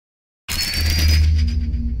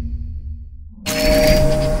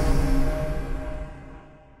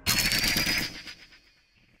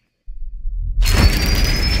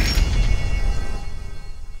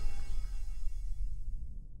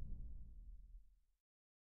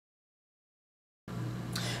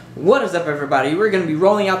What is up, everybody? We're going to be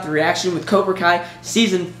rolling out the reaction with Cobra Kai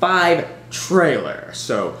Season 5 trailer.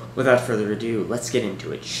 So, without further ado, let's get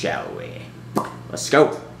into it, shall we? Let's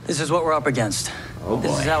go. This is what we're up against. Oh boy.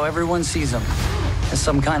 This is how everyone sees him. As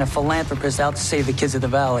some kind of philanthropist out to save the kids of the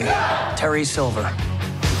valley. Terry Silver.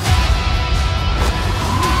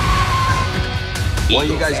 What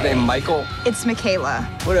you guys named Michael? It's Michaela.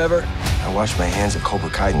 Whatever. I washed my hands at Cobra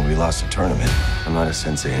Kai when we lost the tournament. I'm not a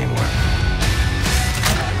sensei anymore.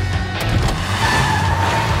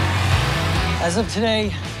 As of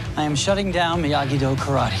today, I am shutting down Miyagi-Do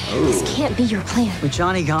Karate. Ooh. This can't be your plan. With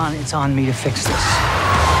Johnny gone, it's on me to fix this.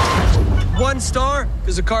 1 star?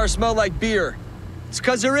 Because the car smelled like beer. It's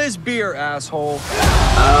because there is beer, asshole.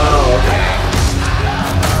 Oh,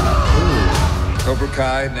 okay. Cobra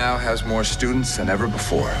Kai now has more students than ever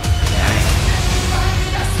before.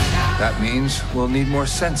 That means we'll need more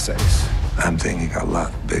senseis. I'm thinking a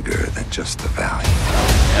lot bigger than just the valley.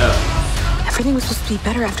 Yeah. Everything was supposed to be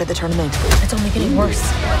better after the tournament. It's only getting worse.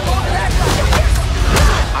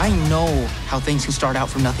 I know how things can start out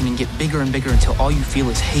from nothing and get bigger and bigger until all you feel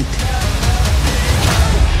is hate.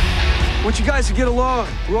 Want you guys to get along.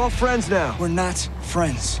 We're all friends now. We're not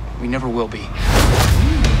friends. We never will be.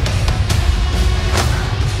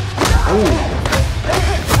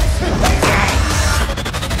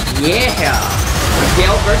 Yeah!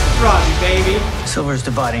 Miguel versus Robbie, baby. Silver's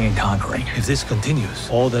dividing and conquering. If this continues,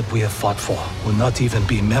 all that we have fought for will not even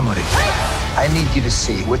be memory. I need you to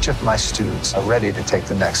see which of my students are ready to take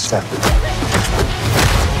the next step.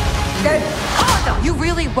 You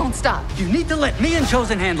really won't stop. You need to let me and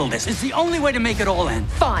Chosen handle this. It's the only way to make it all end.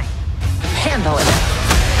 Fine. Handle it.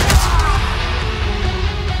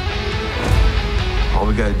 All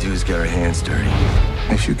we gotta do is get our hands dirty.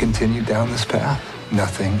 If you continue down this path,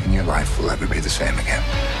 nothing in your life will ever be the same again.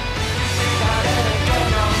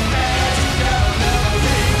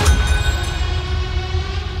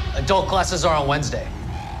 Adult classes are on Wednesday.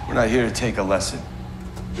 We're not here to take a lesson.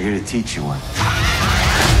 We're here to teach you one.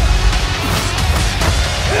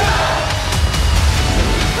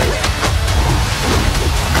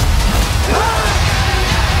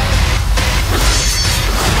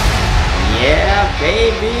 Yeah,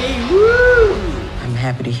 baby! Woo! I'm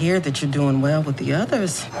happy to hear that you're doing well with the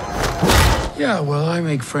others. Yeah, well, I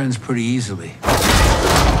make friends pretty easily.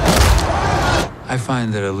 I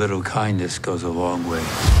find that a little kindness goes a long way.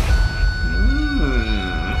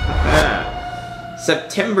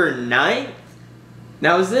 September 9th?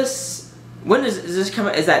 Now is this... When is this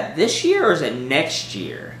coming? Is that this year or is it next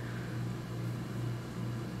year?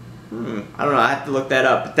 I don't know. I have to look that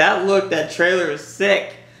up. But that trailer is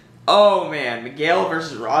sick. Oh man, Miguel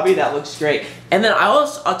versus Robbie, that looks great. And then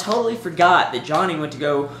I totally forgot that Johnny went to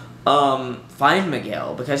go find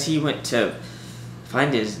Miguel because he went to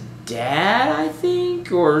find his dad, I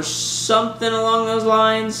think, or something along those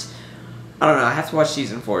lines. I don't know. I have to watch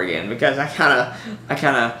season 4 again because I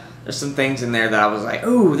kind of there's some things in there that I was like,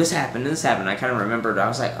 ooh, this happened, this happened. I kind of remembered. I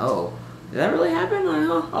was like, oh, did that really happen?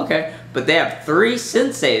 Oh, okay. But they have 3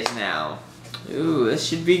 senseis now. Ooh, this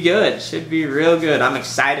should be good. Should be real good. I'm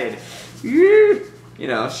excited. You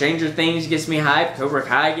know, Stranger Things gets me hyped. Cobra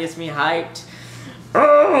Kai gets me hyped.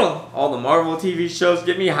 Oh, all the Marvel TV shows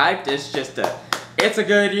get me hyped. It's a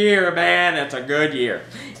good year, man. It's a good year.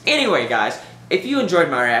 Anyway, guys, if you enjoyed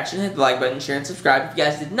my reaction, hit the like button, share, and subscribe. If you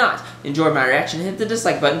guys did not enjoy my reaction, hit the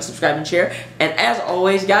dislike button, subscribe, and share. And as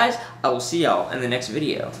always, guys, I will see y'all in the next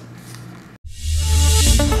video.